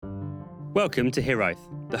Welcome to Hiraeth,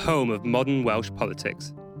 the home of modern Welsh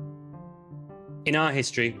politics. In our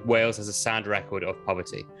history, Wales has a sad record of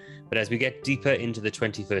poverty, but as we get deeper into the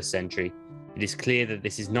 21st century, it is clear that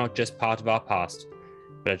this is not just part of our past,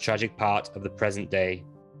 but a tragic part of the present day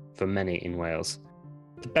for many in Wales.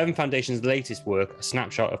 The Bevan Foundation's latest work, A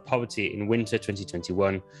Snapshot of Poverty in Winter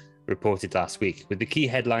 2021, reported last week, with the key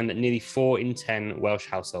headline that nearly 4 in 10 Welsh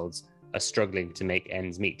households are struggling to make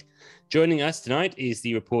ends meet. Joining us tonight is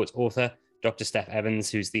the report's author, Dr. Steph Evans,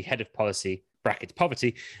 who's the head of policy,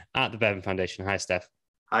 poverty, at the Bevan Foundation. Hi, Steph.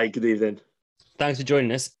 Hi, good evening. Thanks for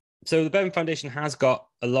joining us. So the Bevan Foundation has got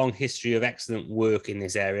a long history of excellent work in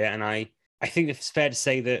this area, and I think it's fair to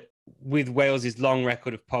say that with Wales's long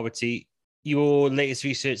record of poverty, your latest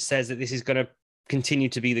research says that this is going to continue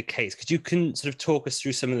to be the case. Could you sort of talk us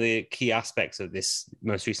through some of the key aspects of this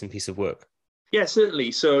most recent piece of work? Yeah,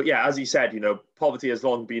 certainly. So, as you said, poverty has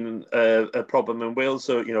long been a problem in Wales.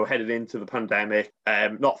 So, headed into the pandemic,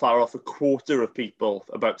 not far off a quarter of people,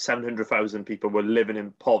 about 700,000 people were living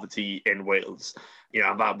in poverty in Wales.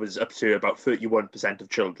 And that was up to about 31% of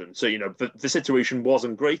children. So, the situation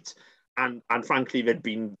wasn't great. And frankly, there'd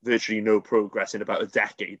been virtually no progress in about a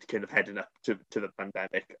decade kind of heading up to the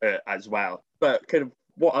pandemic as well. But kind of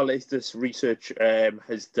what our latest research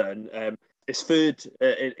has done, it's third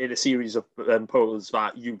in a series of polls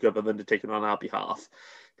that YouGov have undertaken on our behalf,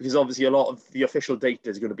 because obviously a lot of the official data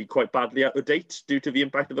is going to be quite badly out of date due to the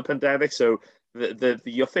impact of the pandemic. So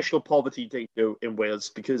the official poverty data in Wales,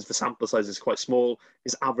 because the sample size is quite small,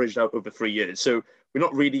 is averaged out over 3 years. So we're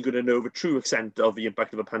not really going to know the true extent of the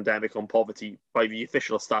impact of a pandemic on poverty by the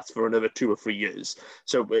official stats for another 2 or 3 years.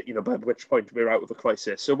 So, by which point we're out of a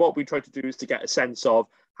crisis. So what we try to do is to get a sense of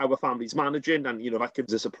how a family's managing, and, that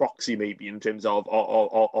gives us a proxy maybe in terms of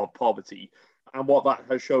poverty. And what that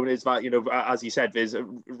has shown is that, as you said, there's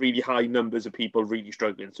really high numbers of people really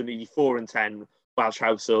struggling. So nearly 4 in 10 Welsh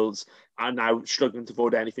households are now struggling to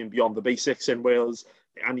afford anything beyond the basics in Wales.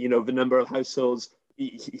 And, the number of households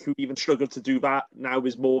who even struggle to do that now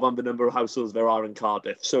is more than the number of households there are in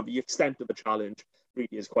Cardiff. So the extent of the challenge really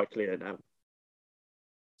is quite clear now.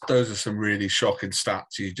 Those are some really shocking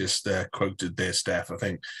stats you just quoted there, Steph. I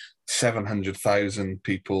think 700,000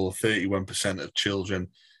 people, 31% of children.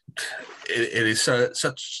 It is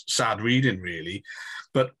such sad reading, really.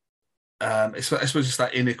 But I suppose it's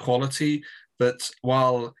that inequality that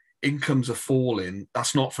while incomes are falling,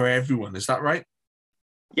 that's not for everyone. Is that right?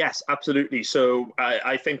 Yes, absolutely. So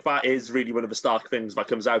I think that is really one of the stark things that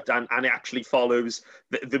comes out, and it actually follows.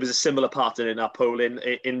 There was a similar pattern in our poll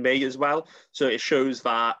in May as well. So it shows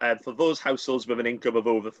that for those households with an income of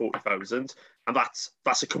over 40,000, and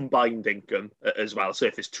that's a combined income as well. So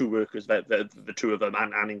if it's two workers, the two of them,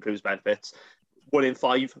 and includes benefits, 1 in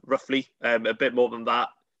 5 roughly, a bit more than that,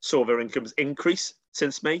 saw their incomes increase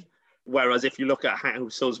since May. Whereas if you look at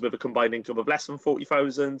households with a combined income of less than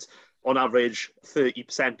 40,000, on average,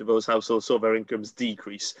 30% of those households saw their incomes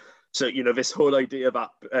decrease. So, this whole idea that,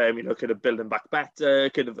 kind of building back better,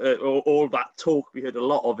 kind of all that talk we heard a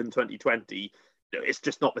lot of in 2020, it's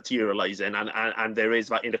just not materialising. And there is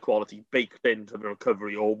that inequality baked into the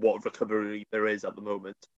recovery, or what recovery there is at the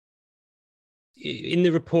moment. In the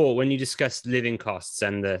report, when you discuss living costs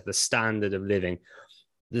and the standard of living,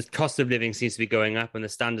 the cost of living seems to be going up, and the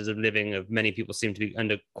standards of living of many people seem to be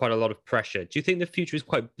under quite a lot of pressure. Do you think the future is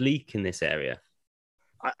quite bleak in this area?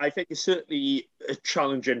 I think it's certainly a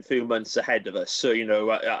challenging few months ahead of us. So,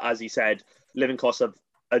 as he said, living costs have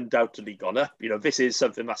undoubtedly gone up. This is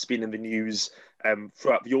something that's been in the news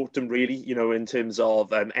throughout the autumn, really, in terms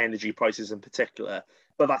of energy prices in particular.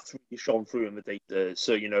 But that's really shone through in the data.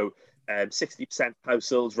 So, 60% of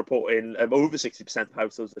households reporting, over 60% of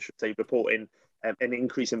households, I should say, reporting an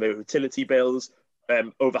increase in their utility bills.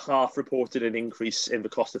 Over half reported an increase in the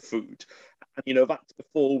cost of food. And, that's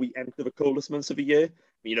before we enter the coldest months of the year,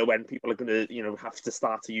 when people are going to, have to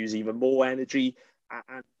start to use even more energy.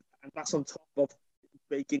 And that's on top of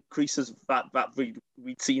big increases that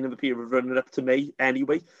we'd seen in the period running up to May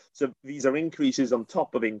anyway. So these are increases on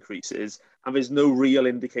top of increases, and there's no real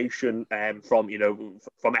indication from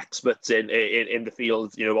experts in the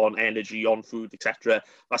field, on energy, on food, etc.,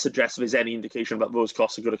 that suggests there's any indication that those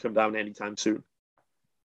costs are going to come down anytime soon.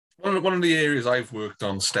 One of the areas I've worked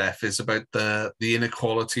on, Steph, is about the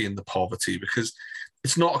inequality and the poverty, because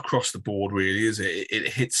it's not across the board, really, is it?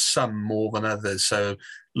 It hits some more than others. So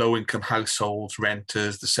low-income households,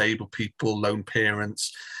 renters, disabled people, lone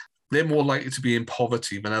parents, they're more likely to be in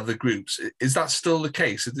poverty than other groups. Is that still the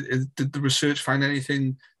case? Did the research find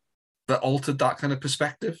anything that altered that kind of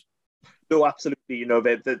perspective? No, absolutely.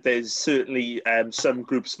 There's certainly some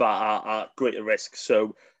groups that are at greater risk.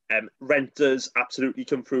 So Renters absolutely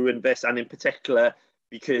come through in this, and in particular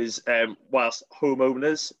because whilst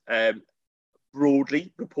homeowners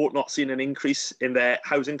broadly report not seeing an increase in their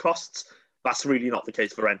housing costs, that's really not the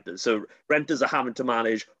case for renters. So renters are having to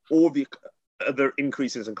manage all the other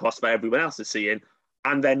increases in costs that everyone else is seeing,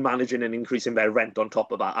 and then managing an increase in their rent on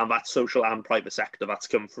top of that. And that's social and private sector that's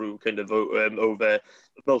come through kind of over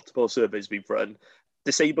multiple surveys we've run.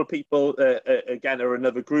 Disabled people, again, are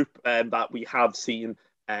another group that we have seen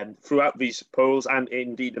throughout these polls, and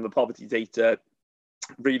indeed in the poverty data.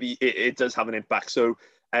 Really, it does have an impact. So,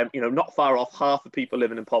 not far off, half of people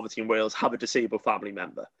living in poverty in Wales have a disabled family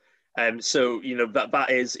member. So, that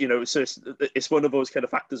is, so it's one of those kind of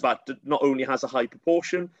factors that not only has a high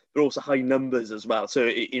proportion, but also high numbers as well. So,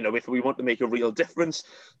 if we want to make a real difference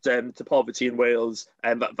to poverty in Wales,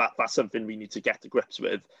 that's something we need to get to grips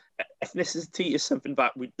with. Ethnicity is something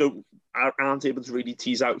that we aren't able to really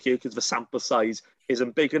tease out here because the sample size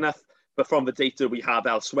isn't big enough. But from the data we have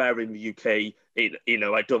elsewhere in the UK,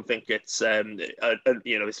 I don't think it's,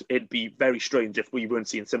 it'd be very strange if we weren't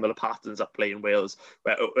seeing similar patterns at play in Wales,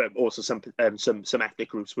 where also some ethnic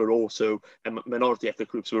groups were also, minority ethnic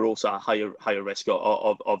groups were also at higher risk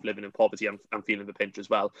of living in poverty and feeling the pinch as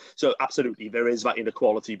well. So absolutely, there is that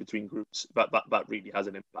inequality between groups that really has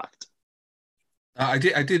an impact. I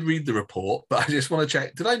did read the report, but I just want to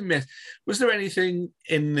check. Did I miss? Was there anything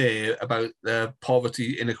in there about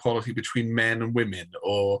poverty inequality between men and women,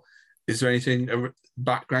 or is there anything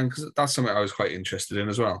background? Because that's something I was quite interested in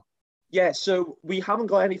as well. Yeah, so we haven't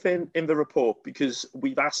got anything in the report because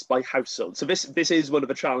we've asked by household. So this is one of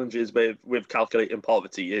the challenges with calculating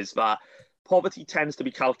poverty, is that poverty tends to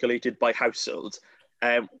be calculated by household,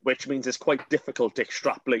 which means it's quite difficult to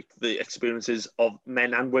extrapolate the experiences of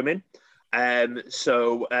men and women. Because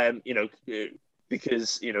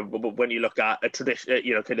when you look at a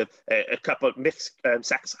tradition, kind of a couple mixed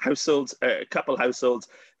sex households, couple households,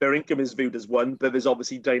 their income is viewed as one, but there's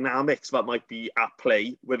obviously dynamics that might be at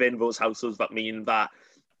play within those households that mean that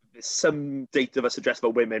there's some data that suggests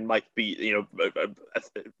that women might be,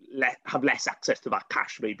 have less access to that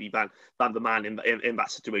cash maybe than the man in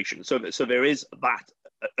that situation. So there is that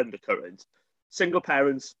undercurrent. Single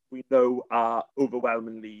parents, we know, are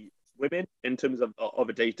overwhelmingly women in terms of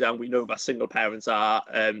the data, and we know that single parents are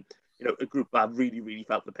a group that really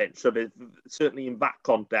felt the pinch. So certainly in that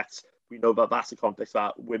context, we know that that's a context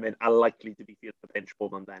that women are likely to be feeling the pinch more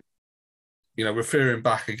than men. Referring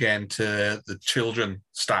back again to the children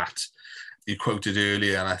stat you quoted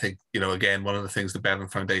earlier, and I think again, one of the things the Bevan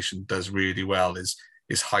Foundation does really well is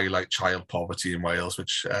highlight child poverty in Wales,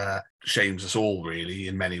 which shames us all really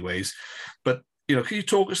in many ways. But can you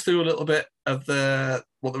talk us through a little bit of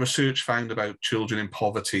what the research found about children in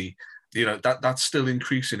poverty? That's still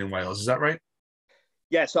increasing in Wales. Is that right?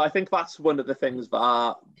 Yeah, so I think that's one of the things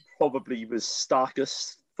that probably was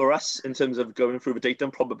starkest for us in terms of going through the data,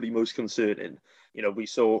 and probably most concerning. We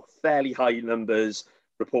saw fairly high numbers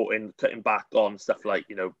reporting cutting back on stuff like,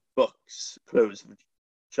 books, clothes for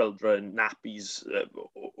children, nappies,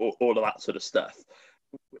 all of that sort of stuff.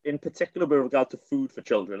 In particular, with regard to food for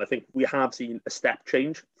children, I think we have seen a step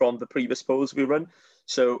change from the previous polls we run.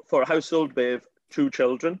 So for a household with 2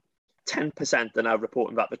 children, 10% are now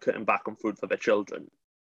reporting that they're cutting back on food for their children.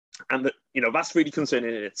 And that's really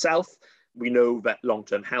concerning in itself. We know that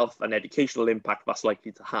long-term health and educational impact that's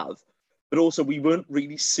likely to have. But also, we weren't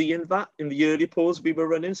really seeing that in the earlier polls we were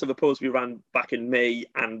running. So the polls we ran back in May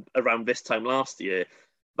and around this time last year,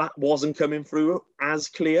 that wasn't coming through as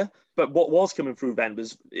clear. But what was coming through then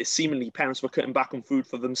was seemingly parents were cutting back on food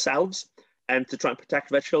for themselves and to try and protect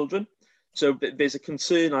their children. So there's a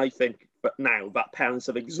concern, I think, but now that parents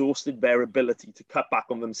have exhausted their ability to cut back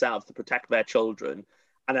on themselves to protect their children,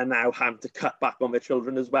 and are now having to cut back on their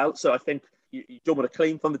children as well. So I think you don't want to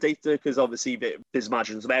claim from the data because obviously there's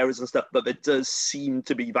margins of errors and stuff, but there does seem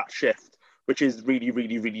to be that shift, which is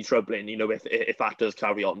really troubling, if that does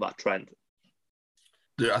carry on that trend.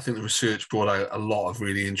 I think the research brought out a lot of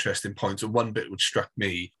really interesting points. And one bit which struck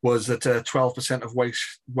me was that 12% of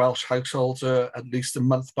Welsh households are at least a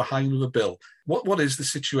month behind with a bill. What is the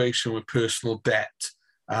situation with personal debt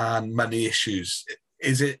and money issues?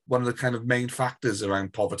 Is it one of the kind of main factors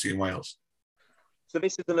around poverty in Wales? So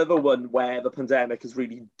this is another one where the pandemic has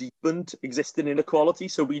really deepened existing inequality.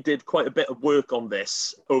 So we did quite a bit of work on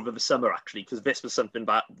this over the summer, actually, because this was something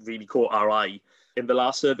that really caught our eye in the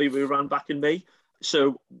last survey we ran back in May.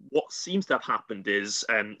 So what seems to have happened is,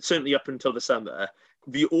 certainly up until the summer,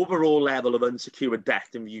 the overall level of unsecured debt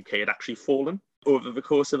in the UK had actually fallen over the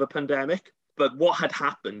course of a pandemic. But what had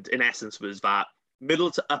happened, in essence, was that middle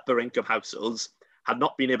to upper income households had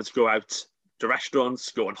not been able to go out to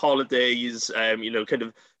restaurants, go on holidays, kind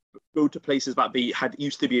of go to places that they had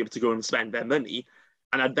used to be able to go and spend their money,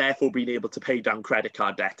 and had therefore been able to pay down credit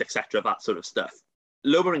card debt, etc., that sort of stuff.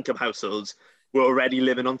 Lower income households were already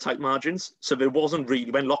living on tight margins, so there wasn't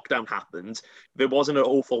really, when lockdown happened, there wasn't an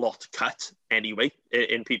awful lot to cut anyway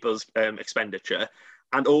in people's expenditure.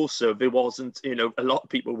 And also there wasn't, a lot of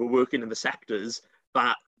people were working in the sectors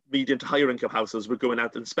that medium to higher income households were going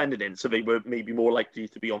out and spending in. So they were maybe more likely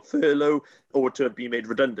to be on furlough or to be made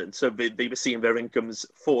redundant. So they were seeing their incomes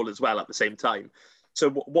fall as well at the same time. So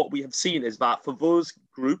what we have seen is that for those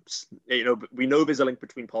groups, we know there's a link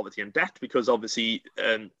between poverty and debt, because obviously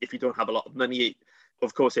if you don't have a lot of money,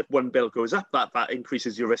 of course, if one bill goes up, that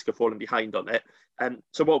increases your risk of falling behind on it.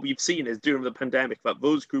 So what we've seen is during the pandemic that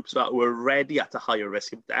those groups that were already at a higher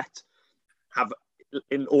risk of debt have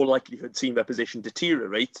in all likelihood seen their position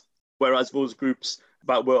deteriorate, whereas those groups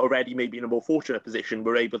that were already maybe in a more fortunate position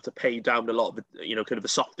were able to pay down a lot of the, kind of the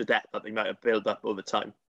softer debt that they might have built up over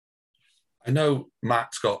time. I know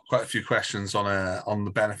Matt's got quite a few questions on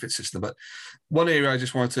the benefit system, but one area I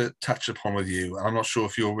just wanted to touch upon with you, and I'm not sure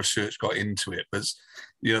if your research got into it, was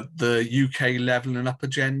the UK levelling up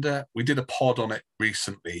agenda. We did a pod on it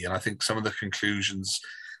recently, and I think some of the conclusions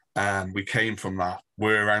we came from that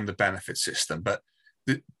were around the benefit system. But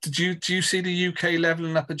do you see the UK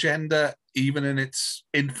levelling up agenda, even in its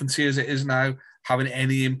infancy as it is now, having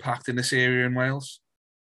any impact in this area in Wales?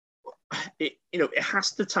 It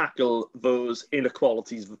has to tackle those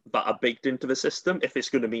inequalities that are baked into the system if it's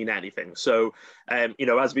going to mean anything. So,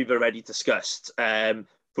 as we've already discussed,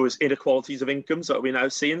 those inequalities of incomes that we're now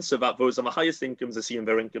seeing, so that those on the highest incomes are seeing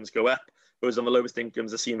their incomes go up, those on the lowest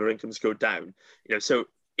incomes are seeing their incomes go down. So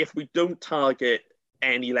if we don't target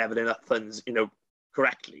any levelling up funds,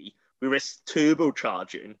 correctly, we risk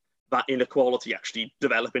turbocharging that inequality actually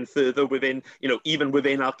developing further within, even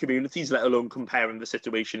within our communities, let alone comparing the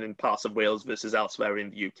situation in parts of Wales versus elsewhere in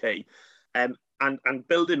the UK. And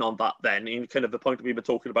building on that then, in kind of the point we were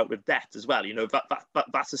talking about with debt as well,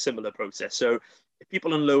 that's a similar process. So if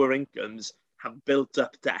people on lower incomes have built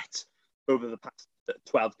up debt over the past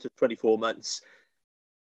 12 to 24 months,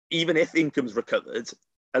 even if income's recovered,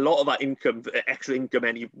 a lot of that income, extra income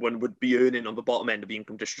anyone would be earning on the bottom end of the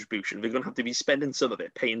income distribution, they're going to have to be spending some of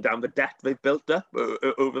it paying down the debt they've built up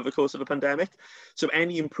over the course of a pandemic. So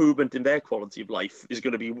any improvement in their quality of life is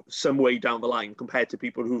going to be some way down the line compared to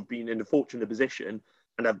people who've been in a fortunate position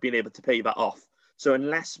and have been able to pay that off. So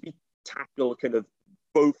unless we tackle kind of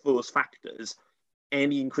both those factors,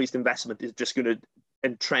 any increased investment is just going to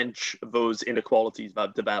entrench those inequalities that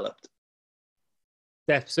have developed.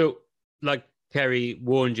 Steph, so like Kerry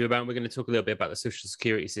warned you about, we're going to talk a little bit about the social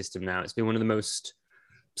security system now. It's been one of the most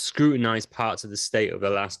scrutinised parts of the state over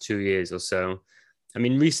the last 2 years or so. I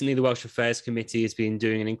mean, recently the Welsh Affairs Committee has been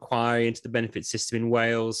doing an inquiry into the benefit system in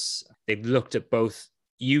Wales. They've looked at both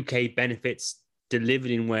UK benefits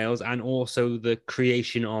delivered in Wales and also the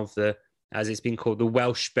creation of the, as it's been called, the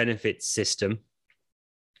Welsh benefit system.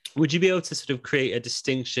 Would you be able to sort of create a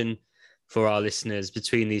distinction for our listeners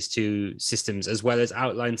between these two systems, as well as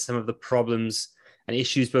outline some of the problems and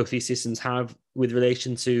issues both these systems have with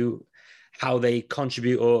relation to how they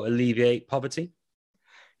contribute or alleviate poverty?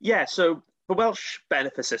 Yeah, so the Welsh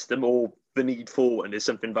benefit system, or the need for one, is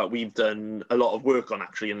something that we've done a lot of work on,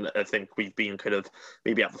 actually, and I think we've been kind of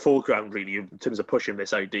maybe at the foreground, really, in terms of pushing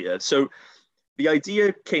this idea. So the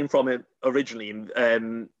idea came from it originally,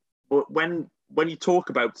 when you talk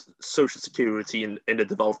about social security in a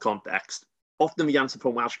devolved context, often the answer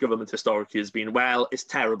from Welsh government historically has been, well, it's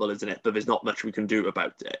terrible, isn't it? But there's not much we can do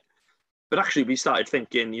about it. But actually, we started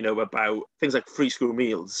thinking, about things like free school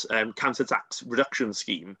meals, council tax reduction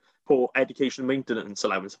scheme, poor education maintenance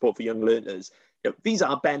allowance, support for young learners. These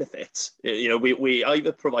are benefits. We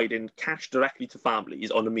either providing cash directly to families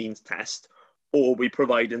on a means test, or we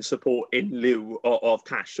providing support in lieu of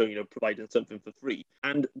cash, so, providing something for free.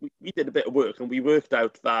 And we did a bit of work, and we worked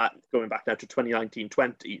out that, going back now to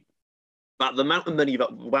 2019-20, that the amount of money that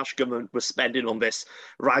the Welsh government was spending on this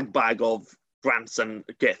ragbag of grants and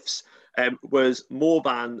gifts was more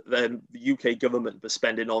than the UK government was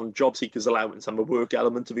spending on job seekers allowance and the work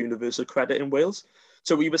element of universal credit in Wales.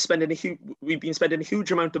 So we've been spending a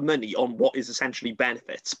huge amount of money on what is essentially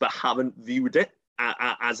benefits, but haven't viewed it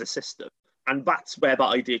as a system. And that's where that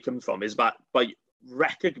idea comes from, is that by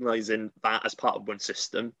recognising that as part of one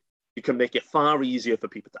system, you can make it far easier for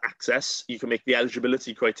people to access. You can make the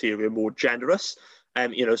eligibility criteria more generous,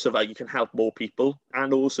 so that you can help more people.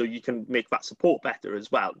 And also you can make that support better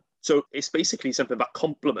as well. So it's basically something that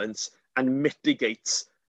complements and mitigates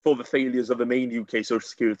for the failures of the main UK social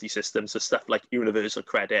security system, so stuff like universal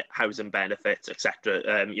credit, housing benefits, etc.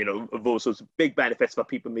 Those sorts of big benefits that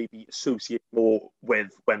people maybe associate more with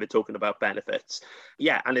when they're talking about benefits.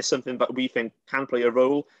 Yeah, and it's something that we think can play a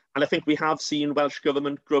role. And I think we have seen Welsh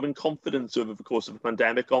Government growing confidence over the course of the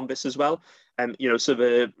pandemic on this as well. So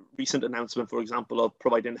the recent announcement, for example, of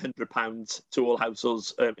providing £100 to all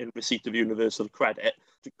households in receipt of universal credit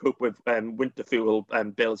to cope with winter fuel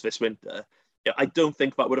bills this winter. Yeah, I don't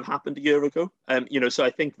think that would have happened a year ago. So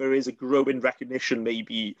I think there is a growing recognition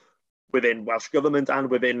maybe within Welsh Government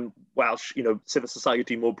and within Welsh, civil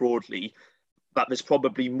society more broadly, that there's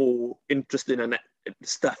probably more interesting and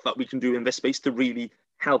stuff that we can do in this space to really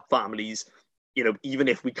help families, even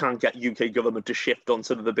if we can't get UK government to shift on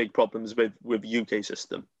some of the big problems with the UK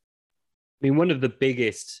system. I mean, one of the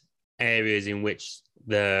biggest areas in which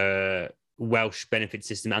the Welsh benefit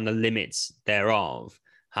system and the limits thereof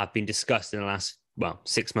have been discussed in the last,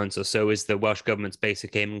 6 months or so is the Welsh Government's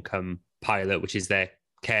basic income pilot, which is their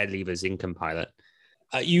care leavers income pilot.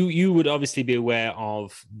 You would obviously be aware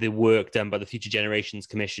of the work done by the Future Generations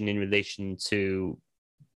Commission in relation to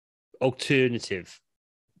alternative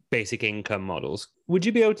basic income models. Would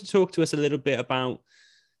you be able to talk to us a little bit about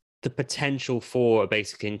the potential for a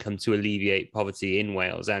basic income to alleviate poverty in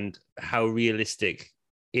Wales and how realistic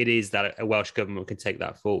it is that a Welsh Government can take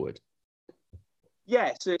that forward?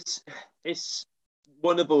 Yeah, so it's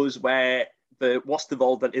one of those where the what's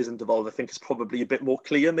devolved and isn't devolved, I think, is probably a bit more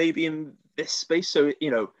clear maybe in this space. So,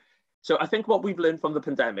 so I think what we've learned from the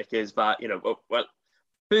pandemic is that,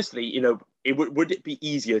 firstly, would it be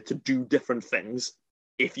easier to do different things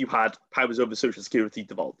if you had powers over social security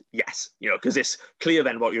devolved? Yes, because it's clear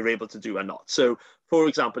then what you're able to do and not. So, for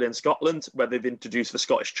example, in Scotland, where they've introduced the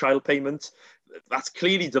Scottish Child Payment, that's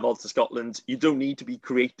clearly devolved to Scotland. You don't need to be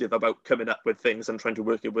creative about coming up with things and trying to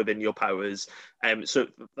work it within your powers. So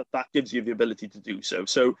that gives you the ability to do so.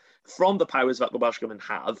 So from the powers that the Welsh Government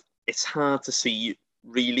have, it's hard to see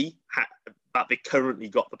really that they currently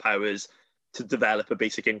got the powers to develop a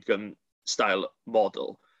basic income style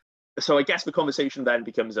model. So I guess the conversation then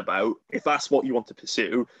becomes about, if that's what you want to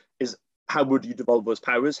pursue, is how would you devolve those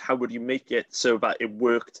powers? How would you make it so that it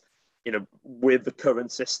worked, with the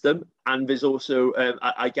current system? And there's also,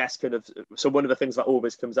 I guess, so one of the things that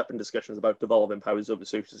always comes up in discussions about devolving powers over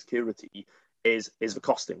social security is the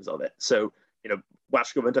costings of it. So,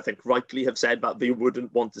 Welsh Government, I think, rightly have said that they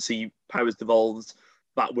wouldn't want to see powers devolved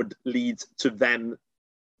that would lead to them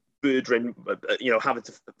burdening, having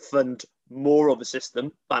to fund more of the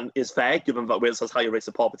system than is fair, given that Wales has higher rates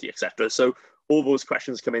of poverty, etc. So all those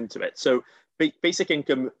questions come into it. So basic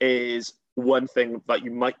income is one thing that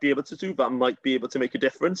you might be able to do, that might be able to make a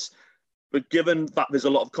difference. But given that there's a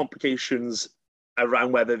lot of complications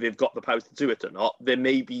around whether they've got the powers to do it or not, there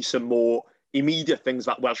may be some more immediate things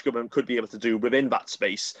that Welsh Government could be able to do within that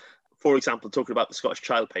space. For example, talking about the Scottish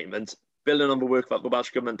Child Payment, building on the work that the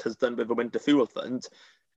Welsh Government has done with the Winter Fuel Fund,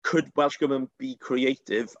 could Welsh Government be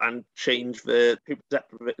creative and change the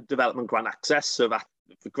development grant access so that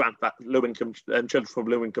the grant that low-income children from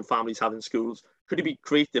low-income families have in schools, could it be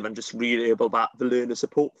creative and just re-enable that the learner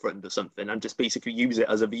support fund or something, and just basically use it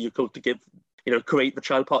as a vehicle to give, create the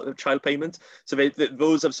child payment? So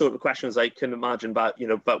those are sort of questions I can imagine that,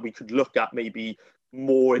 that we could look at maybe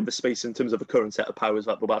more in the space in terms of the current set of powers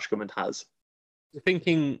that the Welsh Government has.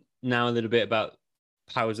 Thinking now a little bit about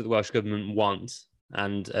powers that the Welsh Government wants,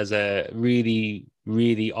 and as a really,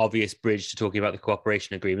 really obvious bridge to talking about the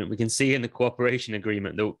cooperation agreement, we can see in the cooperation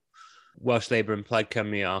agreement that Welsh Labour and Plaid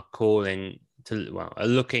Cymru are are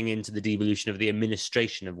looking into the devolution of the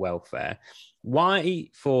administration of welfare. Why,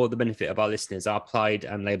 for the benefit of our listeners, are Plaid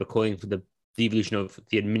and Labour calling for the devolution of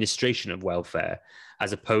the administration of welfare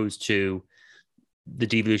as opposed to the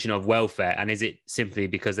devolution of welfare? And is it simply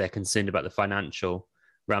because they're concerned about the financial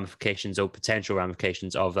ramifications or potential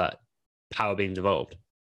ramifications of that power being devolved?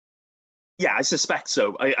 Yeah, I suspect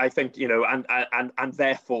so. I think, and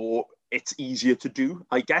therefore it's easier to do,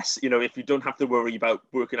 I guess. If you don't have to worry about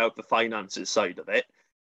working out the finances side of it,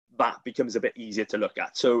 that becomes a bit easier to look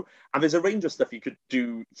at. So, and there's a range of stuff you could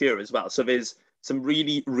do here as well. So there's some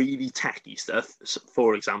really, really techy stuff.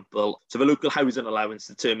 For example, so the local housing allowance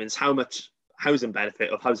determines how much housing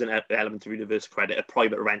benefit of housing element of universal credit a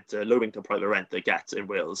private renter, low-income private renter gets in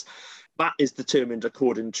Wales. That is determined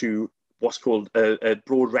according to what's called a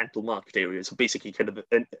broad rental market area. So basically kind of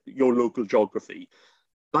your local geography.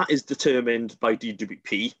 That is determined by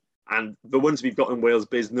DWP. And the ones we've got in Wales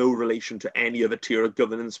bears no relation to any other tier of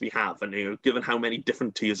governance we have. And, given how many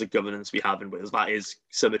different tiers of governance we have in Wales, that is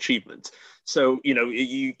some achievement. So,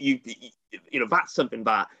 that's something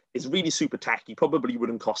that is really super tacky, probably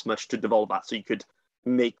wouldn't cost much to devolve that. So you could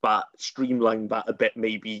streamline that a bit,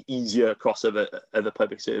 maybe easier across other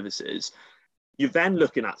public services. You're then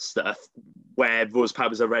looking at stuff where those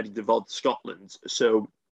powers are already devolved to Scotland. So,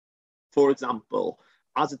 for example,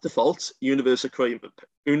 as a default, universal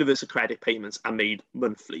credit payments are made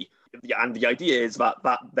monthly. And the idea is that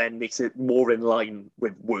then makes it more in line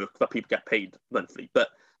with work, that people get paid monthly. But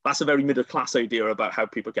that's a very middle-class idea about how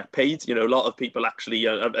people get paid. A lot of people actually,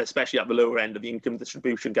 especially at the lower end of the income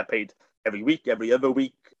distribution, get paid every week, every other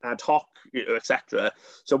week, ad hoc, etc.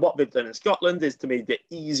 So what they've done in Scotland is to make it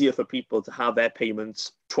easier for people to have their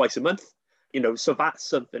payments twice a month. So that's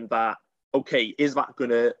something that, okay, is that going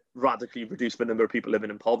to radically reduce the number of people living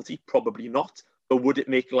in poverty? Probably not. But would it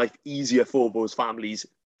make life easier for those families?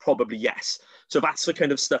 Probably yes. So that's the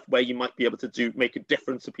kind of stuff where you might be able to make a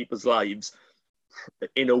difference to people's lives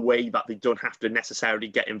in a way that they don't have to necessarily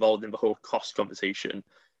get involved in the whole cost conversation.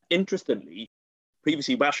 Interestingly,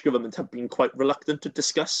 previously Welsh Government have been quite reluctant to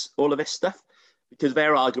discuss all of this stuff because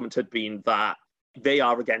their argument had been that they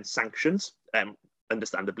are against sanctions,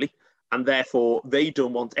 understandably, and therefore they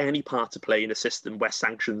don't want any part to play in a system where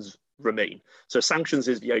sanctions remain. So sanctions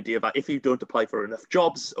is the idea that if you don't apply for enough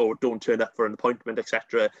jobs or don't turn up for an appointment,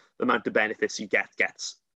 etc., the amount of benefits you get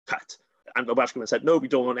gets cut. And the Welsh Government said, no, we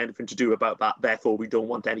don't want anything to do about that, therefore we don't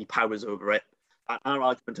want any powers over it. And our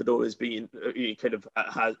argument had always been,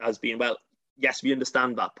 has been, well, yes, we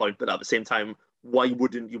understand that point, but at the same time, why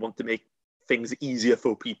wouldn't you want to make things easier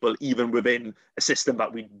for people, even within a system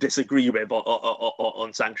that we disagree with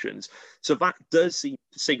on sanctions? So that does seem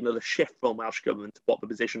to signal a shift from Welsh Government to what the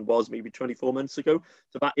position was maybe 24 months ago.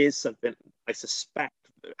 So that is something I suspect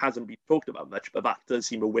hasn't been talked about much, but that does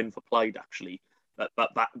seem a win for Plaid, actually.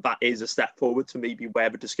 That is a step forward to maybe where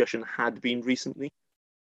the discussion had been recently.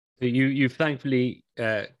 You've thankfully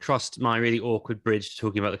crossed my really awkward bridge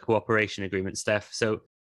talking about the cooperation agreement, Steph. So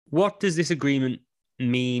what does this agreement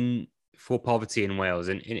mean for poverty in Wales?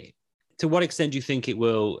 And to what extent do you think it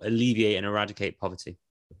will alleviate and eradicate poverty?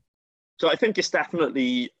 So I think it's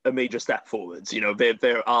definitely a major step forwards.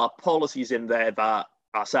 There are policies in there that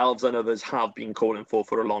ourselves and others have been calling for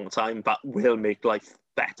a long time that will make life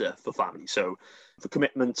better for families. So the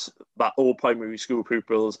commitment that all primary school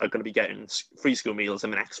pupils are going to be getting free school meals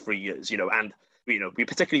in the next 3 years, and we're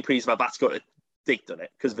particularly pleased that that's got a date on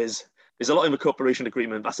it, because there's a lot in the cooperation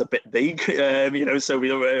agreement that's a bit vague, so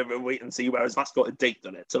we'll wait and see, whereas that's got a date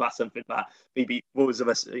on it. So that's something that maybe those of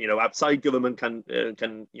us, outside government can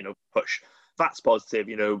push. That's positive.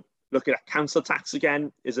 Looking at council tax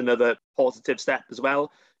again is another positive step as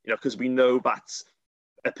well, because we know that's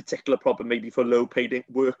a particular problem maybe for low-paid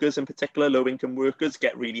workers, in particular low-income workers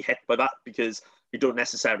get really hit by that because you don't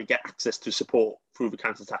necessarily get access to support through the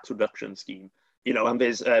council tax reduction scheme. And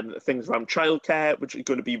there's things around childcare which are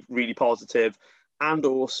going to be really positive, and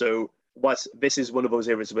also this is one of those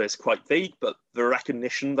areas where it's quite vague, but the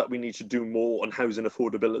recognition that we need to do more on housing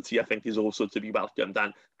affordability, I think, is also to be welcomed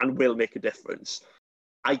and will make a difference.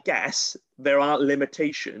 I guess there are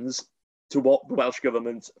limitations to what the Welsh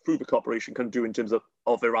Government, through the cooperation, can do in terms of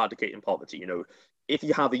eradicating poverty. If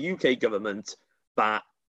you have a UK government that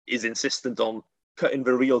is insistent on cutting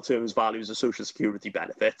the real terms values of social security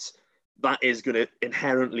benefits, that is going to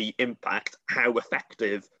inherently impact how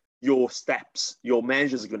effective your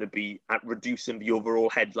measures are going to be at reducing the overall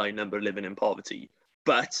headline number living in poverty.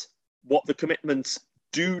 But what the commitments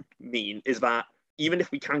do mean is that even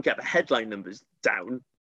if we can't get the headline numbers down,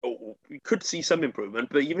 we could see some improvement,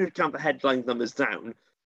 but even if we can't get the headline numbers down,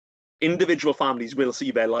 individual families will see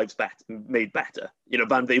their lives made better,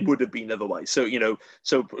 than they would have been otherwise. So,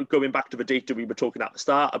 so going back to the data we were talking at the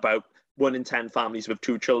start about 1 in 10 families with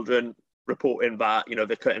 2 children reporting that,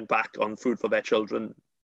 they're cutting back on food for their children.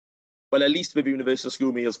 Well, at least with universal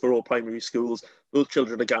school meals for all primary schools, those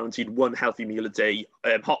children are guaranteed 1 healthy meal a day,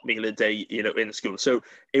 hot meal a day, in school. So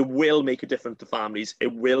it will make a difference to families.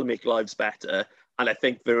 It will make lives better. And I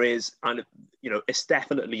think there is, it's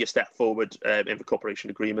definitely a step forward in the cooperation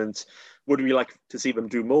agreement. Would we like to see them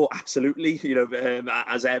do more? Absolutely.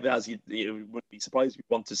 As ever, as you wouldn't be surprised, we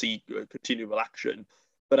want to see continual action.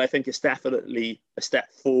 But I think it's definitely a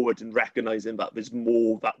step forward in recognising that there's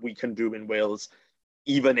more that we can do in Wales,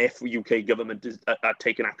 even if the UK government are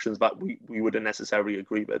taking actions that we wouldn't necessarily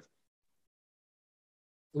agree with.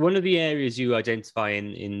 One of the areas you identify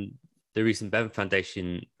in the recent Bevan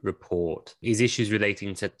Foundation report is issues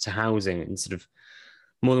relating to housing, and sort of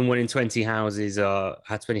more than 1 in 20 households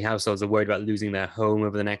are worried about losing their home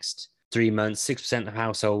over the next 3 months. 6% of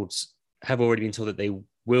households have already been told that they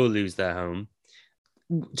will lose their home.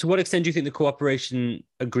 To what extent do you think the cooperation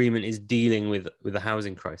agreement is dealing with the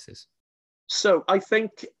housing crisis? So I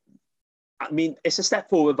think, it's a step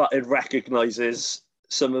forward that it recognises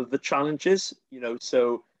some of the challenges.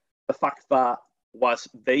 So the fact that was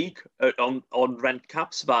vague on rent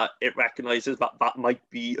caps, that it recognises that might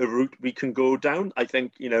be a route we can go down, I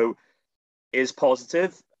think, is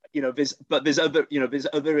positive. There's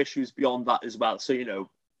other issues beyond that as well. So,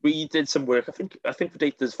 we did some work. I think the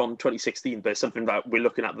data is from 2016, but it's something that we're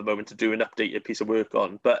looking at the moment to do an updated piece of work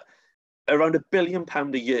on. But around £1 billion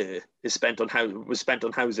a year was spent on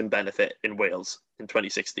housing benefit in Wales in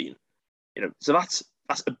 2016. So that's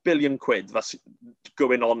 £1 billion that's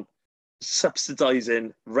going on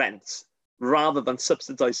subsidising rents rather than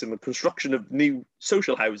subsidising the construction of new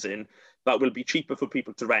social housing that will be cheaper for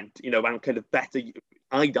people to rent, and kind of better,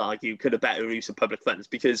 I'd argue, kind of better use of public funds.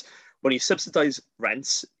 Because when you subsidise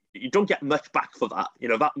rents, you don't get much back for that.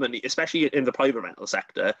 That money, especially in the private rental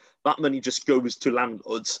sector, that money just goes to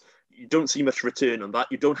landlords. You don't see much return on that.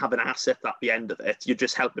 You don't have an asset at the end of it. You're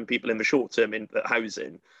just helping people in the short term in the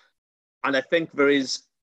housing. And I think there is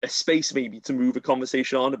a space maybe to move a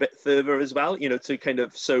conversation on a bit further as well, to kind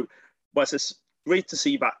of, so whilst it's great to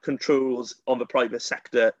see that controls on the private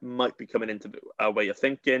sector might be coming into our way of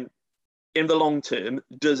thinking, in the long term,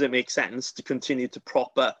 does it make sense to continue to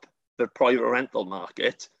prop up the private rental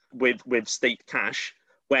market with state cash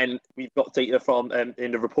when we've got data from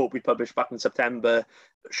in a report we published back in September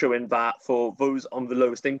showing that for those on the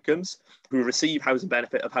lowest incomes who receive housing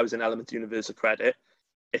benefit of housing element universal credit,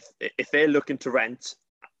 if they're looking to rent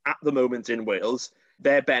at the moment in Wales,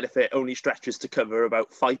 their benefit only stretches to cover about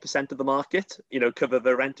 5% of the market, cover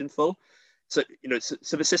the rent in full. So,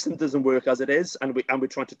 so the system doesn't work as it is, and we're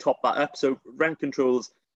trying to top that up. So rent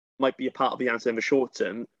controls might be a part of the answer in the short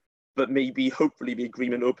term, but maybe hopefully the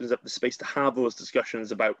agreement opens up the space to have those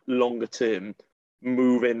discussions about longer term,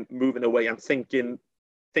 moving away and thinking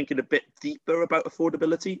a bit deeper about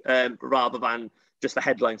affordability, rather than just the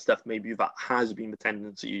headline stuff. Maybe that has been the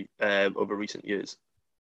tendency over recent years.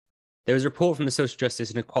 There was a report from the Social Justice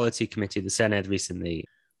and Equality Committee of the Senedd recently,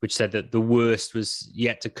 which said that the worst was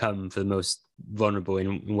yet to come for the most vulnerable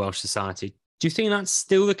in Welsh society. Do you think that's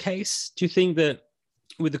still the case? Do you think that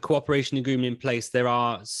with the cooperation agreement in place, there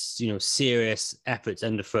are, serious efforts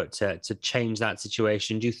underfoot to change that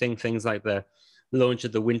situation? Do you think things like the launch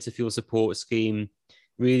of the winter fuel support scheme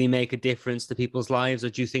really make a difference to people's lives, or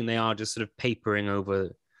do you think they are just sort of papering over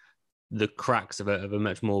the cracks of a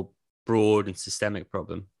much more broad and systemic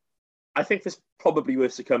problem? I think there's probably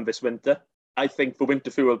worse to come this winter. I think the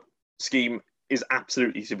winter fuel scheme is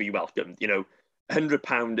absolutely to be welcomed.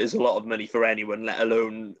 £100 is a lot of money for anyone, let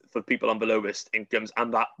alone for people on the lowest incomes,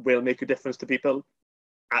 and that will make a difference to people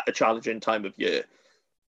at a challenging time of year.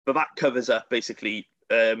 But that covers up basically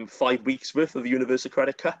 5 weeks worth of the universal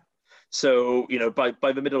credit cut. So,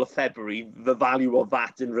 by the middle of February, the value of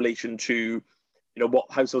that in relation to,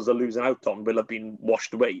 what households are losing out on will have been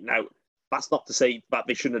washed away. Now, that's not to say that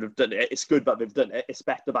they shouldn't have done it. It's good that they've done it. It's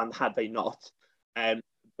better than had they not.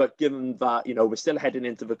 But given that, we're still heading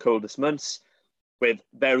into the coldest months with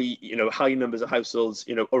very, high numbers of households,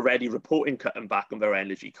 already reporting cutting back on their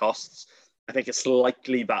energy costs, I think it's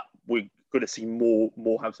likely that we're going to see more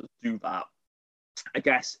households do that. I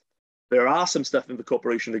guess there are some stuff in the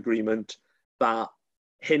cooperation agreement that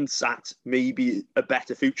hints at maybe a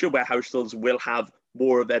better future where households will have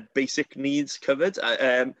more of their basic needs covered.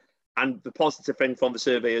 And the positive thing from the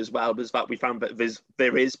survey as well was that we found that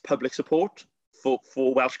there is public support for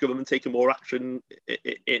Welsh Government taking more action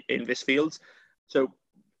in this field. So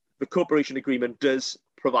the cooperation agreement does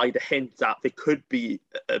provide a hint that there could be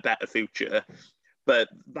a better future, but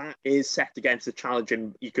that is set against a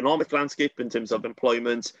challenging economic landscape in terms of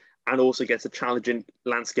employment, and also against a challenging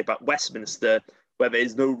landscape at Westminster, where there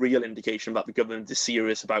is no real indication that the government is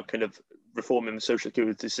serious about kind of reforming the social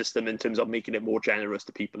security system in terms of making it more generous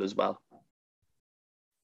to people as well.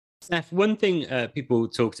 Steph, one thing people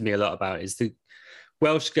talk to me a lot about is the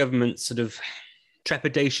Welsh government's sort of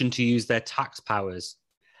trepidation to use their tax powers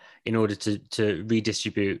in order to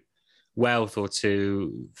redistribute wealth or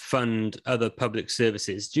to fund other public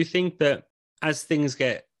services. Do you think that as things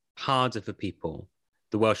get harder for people,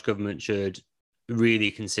 the Welsh government should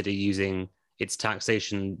really consider using its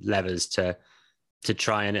taxation levers to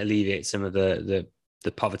try and alleviate some of the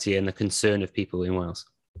poverty and the concern of people in Wales?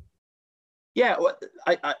 Yeah, well,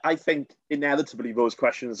 I think inevitably those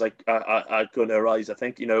questions are going to arise. I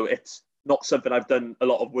think, it's not something I've done a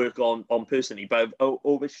lot of work on personally, but I've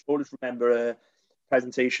always remember a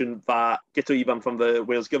presentation that Guto Ivan from the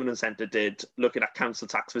Wales Governance Centre did, looking at council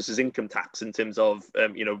tax versus income tax in terms of,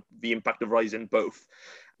 the impact of rising both.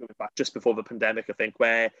 Back just before the pandemic, I think,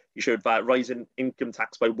 where he showed that rising income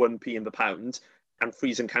tax by 1p in the pound and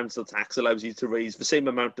freezing council tax allows you to raise the same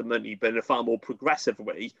amount of money, but in a far more progressive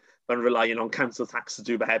way than relying on council tax to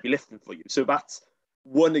do the heavy lifting for you. So that's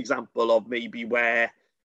one example of maybe where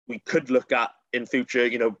we could look at in future,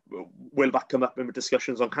 will that come up in the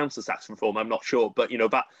discussions on council tax reform? I'm not sure, but,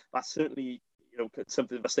 that's certainly,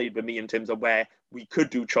 something that stayed with me in terms of where we could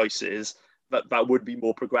do choices that would be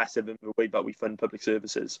more progressive in the way that we fund public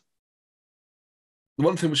services. The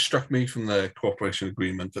one thing which struck me from the cooperation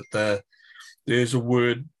agreement, that there's a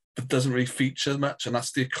word that doesn't really feature much, and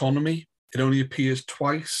that's the economy. It only appears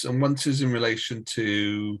twice, and once is in relation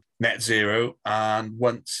to net zero, and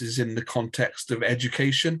once is in the context of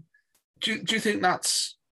education. Do you think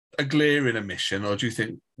that's a glaring omission, or do you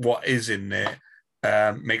think what is in there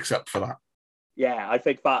makes up for that? Yeah, I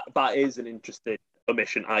think that is an interesting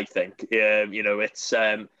omission, I think. It's...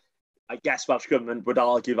 I guess Welsh Government would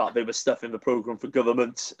argue that there was stuff in the programme for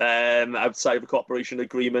government outside of the cooperation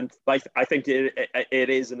agreement. But I think it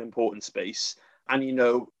is an important space. And,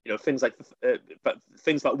 things like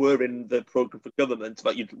things that were in the programme for government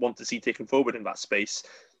that you'd want to see taken forward in that space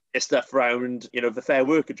is stuff around, the Fair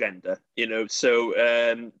Work agenda,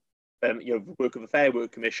 the work of the Fair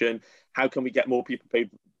Work Commission. How can we get more people paid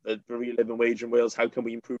the real living wage in Wales? How can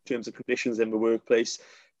we improve terms and conditions in the workplace?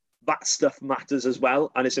 That stuff matters as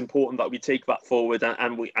well, and it's important that we take that forward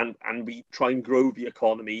and we try and grow the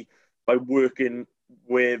economy by working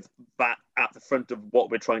with that at the front of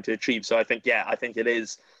what we're trying to achieve. So I think it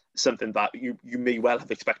is something that you may well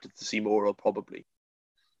have expected to see more of, probably.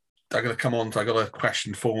 I'm going to come on. I got a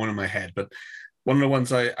question forming in my head, but one of the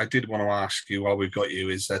ones I did want to ask you while we've got you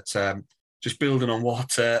is that just building on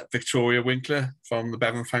what Victoria Winkler from the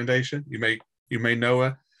Bevan Foundation, you may know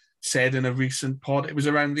her, said in a recent pod. It was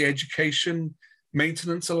around the education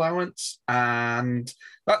maintenance allowance, and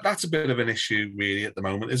that's a bit of an issue really at the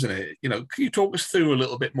moment, isn't it? Can you talk us through a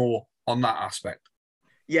little bit more on that aspect?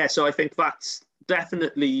 Yeah, so I think that's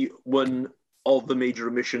definitely one of the major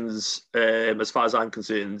omissions, as far as I'm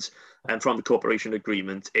concerned, from the cooperation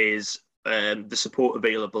agreement, is the support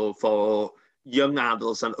available for young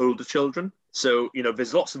adults and older children. So,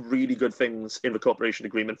 there's lots of really good things in the cooperation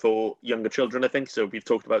agreement for younger children, I think. So we've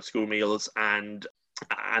talked about school meals and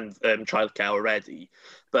childcare already,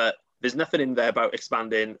 but there's nothing in there about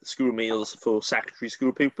expanding school meals for secondary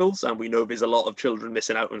school pupils. And we know there's a lot of children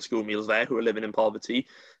missing out on school meals there who are living in poverty.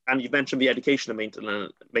 And you've mentioned the education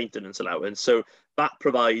and maintenance allowance. So that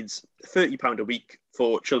provides £30 a week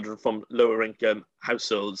for children from lower income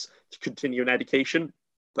households to continue an education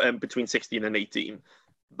between 16 and 18.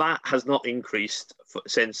 That has not increased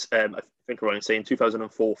since, I think around, say, in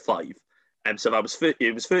 2004-05. So it was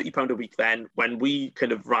 £30 a week then. When we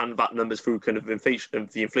kind of ran that numbers through kind of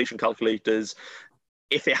the inflation calculators,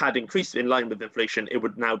 if it had increased in line with inflation, it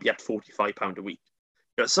would now be at £45 a week.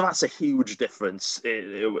 So that's a huge difference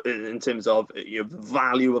in terms of the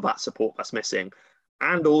value of that support that's missing.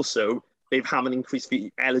 And also, they haven't increased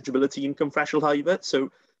the eligibility income threshold either. So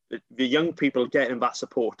the young people getting that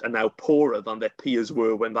support are now poorer than their peers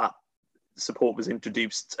were when that support was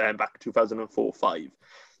introduced back in 2004-05.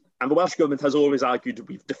 And the Welsh Government has always argued that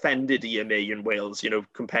we've defended EMA in Wales,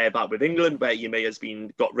 compare that with England, where EMA has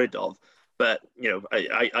been got rid of. But,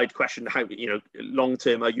 I'd question how, long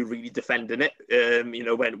term, are you really defending it,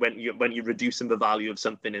 when you're reducing the value of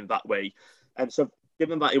something in that way? And so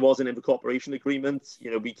given that it wasn't in the cooperation agreement,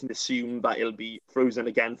 we can assume that it'll be frozen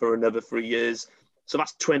again for another 3 years. So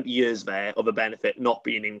that's 20 years there of a benefit not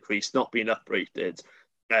being increased, not being uprated.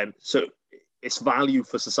 So its value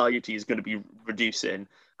for society is going to be reducing.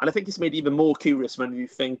 And I think it's made even more curious when you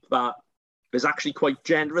think that there's actually quite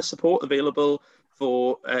generous support available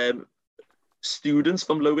for students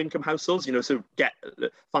from low-income households, so get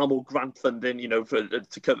far more grant funding,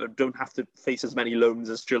 to cover, don't have to face as many loans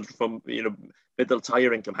as children from, middle to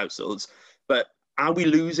higher income households. But are we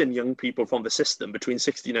losing young people from the system between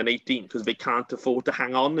 16 and 18 because they can't afford to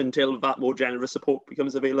hang on until that more generous support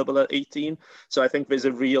becomes available at 18? So I think there's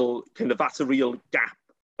that's a real gap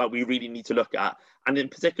that we really need to look at. And in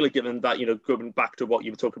particular, given that, going back to what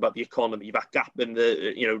you were talking about, the economy, that gap in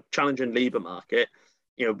the, challenging labour market,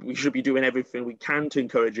 we should be doing everything we can to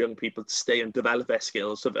encourage young people to stay and develop their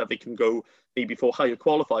skills so that they can go maybe for higher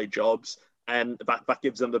qualified jobs. And that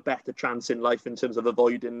gives them a better chance in life in terms of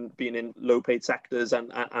avoiding being in low-paid sectors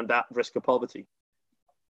and at risk of poverty.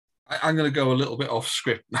 I'm going to go a little bit off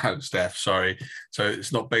script now, Steph, sorry. So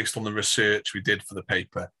it's not based on the research we did for the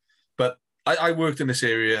paper. But I worked in this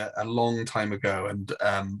area a long time ago, and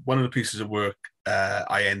one of the pieces of work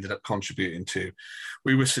I ended up contributing to,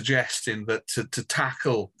 we were suggesting that to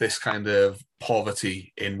tackle this kind of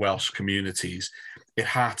poverty in Welsh communities, it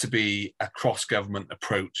had to be a cross-government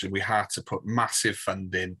approach, and we had to put massive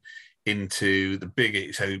funding into the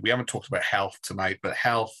big. So we haven't talked about health tonight, but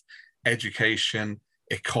health, education,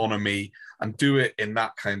 economy, and do it in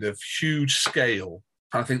that kind of huge scale.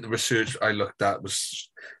 I think the research I looked at was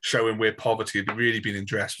showing where poverty had really been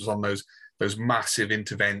addressed was on those massive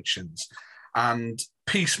interventions. And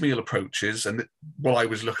piecemeal approaches, and what I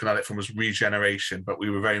was looking at it from was regeneration, but we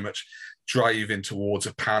were very much driving towards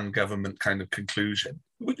a pan-government kind of conclusion.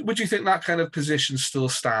 Would you think that kind of position still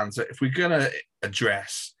stands, that if we're going to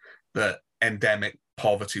address the endemic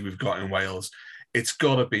poverty we've got in Wales, it's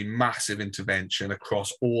got to be massive intervention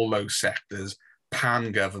across all those sectors,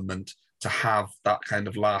 pan-government, to have that kind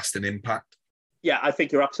of lasting impact? Yeah, I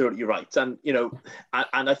think you're absolutely right. And,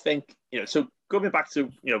 and I think, so going back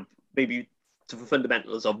to, maybe to the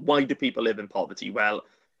fundamentals of why do people live in poverty? Well,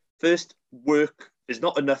 first, work, there's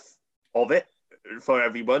not enough of it for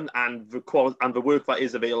everyone, and the work that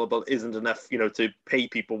is available isn't enough, to pay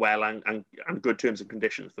people well and good terms and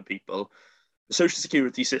conditions for people. The social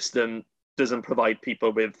security system doesn't provide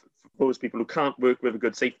people with, for those people who can't work, with a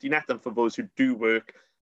good safety net, and for those who do work,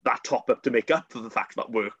 that top up to make up for the fact that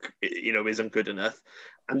work, isn't good enough.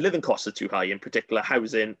 And living costs are too high, in particular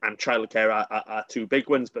housing and childcare are two big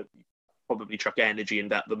ones, but probably chuck energy in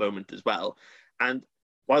that at the moment as well. And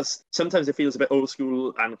whilst sometimes it feels a bit old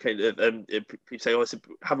school and kind of people say, oh,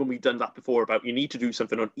 haven't we done that before, about you need to do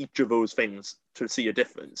something on each of those things to see a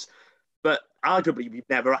difference. But arguably, we've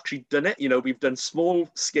never actually done it. We've done small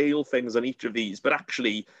scale things on each of these, but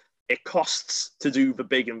actually it costs to do the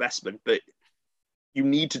big investment, but you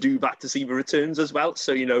need to do that to see the returns as well.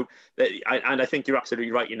 So, and I think you're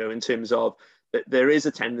absolutely right, in terms of that there is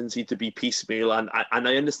a tendency to be piecemeal. And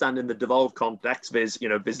I understand in the devolved context, there's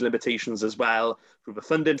limitations as well through the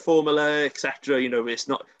funding formula, etc. It's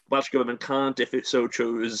not, Welsh Government can't, if it so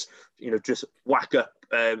chose, just whack up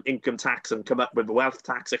income tax and come up with a wealth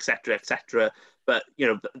tax, etc., etc. But,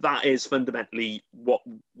 that is fundamentally what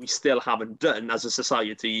we still haven't done as a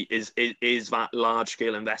society is that large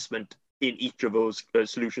scale investment in each of those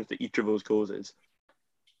solutions to each of those causes.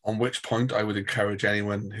 On which point I would encourage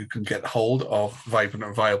anyone who can get hold of Vibrant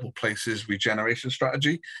and Viable Places Regeneration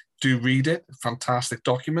Strategy, do read it, fantastic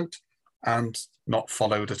document, and not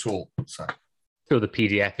followed at all. So the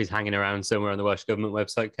PDF is hanging around somewhere on the Welsh Government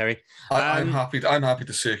website, Kerry. I'm happy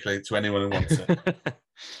to circulate to anyone who wants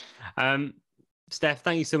it. Steph,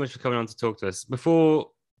 thank you so much for coming on to talk to us.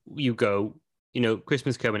 Before you go,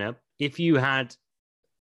 Christmas coming up, if you had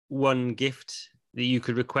one gift that you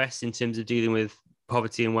could request in terms of dealing with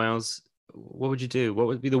poverty in Wales, what would you do? What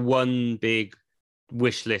would be the one big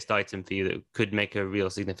wish list item for you that could make a real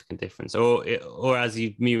significant difference? Or as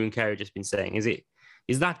you and Kerry just been saying,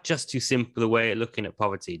 is that just too simple a way of looking at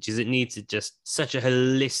poverty? Does it need to just such a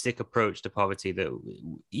holistic approach to poverty that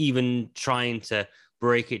even trying to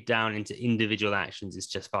break it down into individual actions is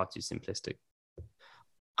just far too simplistic?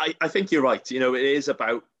 I think you're right.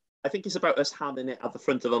 I think it's about us having it at the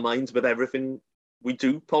front of our minds with everything we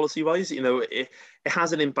do policy-wise. It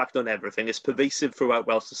has an impact on everything. It's pervasive throughout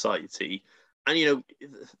Welsh society. And,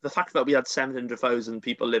 the fact that we had 700,000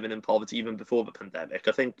 people living in poverty even before the pandemic,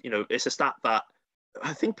 I think, it's a stat that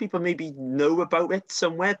I think people maybe know about it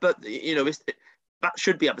somewhere, but, that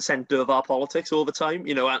should be at the centre of our politics all the time,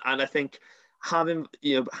 and I think having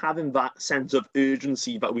that sense of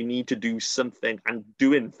urgency that we need to do something and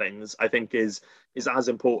doing things, I think is as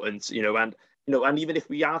important, and even if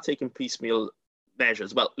we are taking piecemeal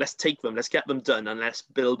measures, well, let's take them, let's get them done, and let's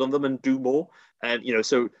build on them and do more. And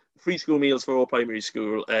so free school meals for all primary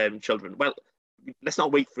school children. Well, let's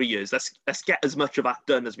not wait 3 years. Let's get as much of that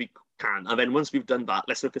done as we can, and then once we've done that,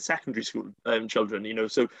 let's look at secondary school children.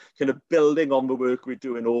 So kind of building on the work we're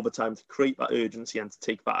doing all the time to create that urgency and to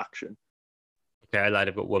take that action. Okay, I lied.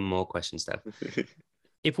 I've got one more question, Steph.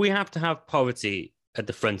 If we have to have poverty at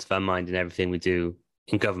the front of our mind in everything we do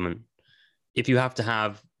in government, if you have to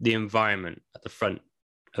have the environment at the front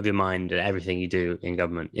of your mind and everything you do in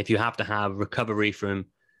government, if you have to have recovery from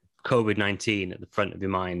COVID-19 at the front of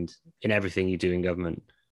your mind in everything you do in government,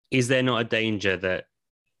 is there not a danger that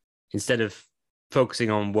instead of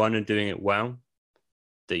focusing on one and doing it well,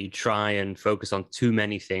 that you try and focus on too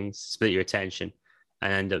many things, split your attention,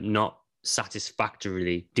 and end up not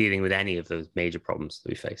satisfactorily dealing with any of those major problems that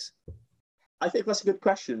we face? I think that's a good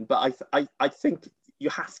question, but I think you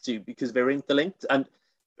have to, because they're interlinked. And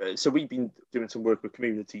so we've been doing some work with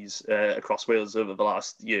communities across Wales over the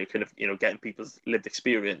last year, kind of, getting people's lived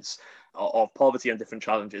experience of poverty and different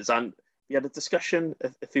challenges. And we had a discussion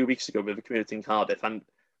a few weeks ago with a community in Cardiff, and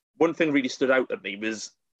one thing really stood out at me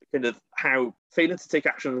was kind of how failing to take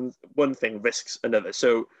action on one thing risks another.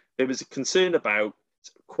 So there was a concern about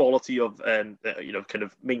quality of kind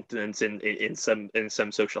of maintenance in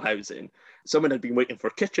some social housing. Someone had been waiting for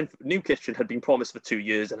a new kitchen had been promised for 2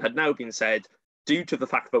 years and had now been said, due to the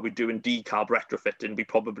fact that we're doing decarb retrofitting, we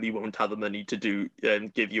probably won't have the money to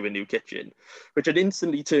give you a new kitchen, which had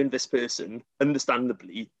instantly turned this person,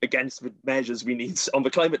 understandably, against the measures we need on the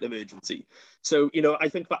climate emergency. So, I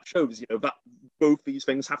think that shows, that both these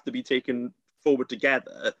things have to be taken forward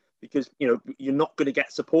together, because, you're not going to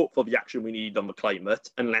get support for the action we need on the climate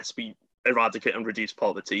unless we eradicate and reduce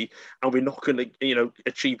poverty, and we're not going to,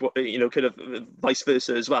 achieve what, kind of vice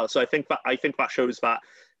versa as well. So I think that shows that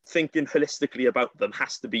thinking holistically about them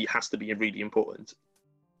has to be really important.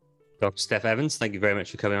 Dr. Steph Evans, thank you very much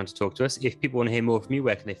for coming on to talk to us. If people want to hear more from you,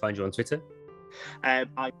 where can they find you on Twitter? I'm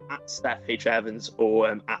at Steph H. Evans, or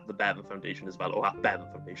at the Bevan Foundation as well, or at Bevan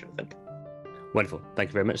Foundation, I think. Wonderful. Thank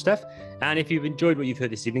you very much, Steph. And if you've enjoyed what you've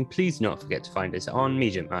heard this evening, please do not forget to find us on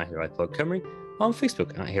Medium at Here I Blog Cymru, on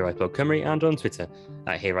Facebook at Here I Blog Cymru, and on Twitter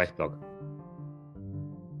at Here I Blog.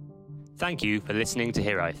 Thank you for listening to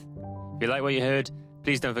Here I. If you like what you heard,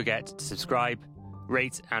 please don't forget to subscribe,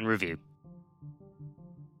 rate, and review.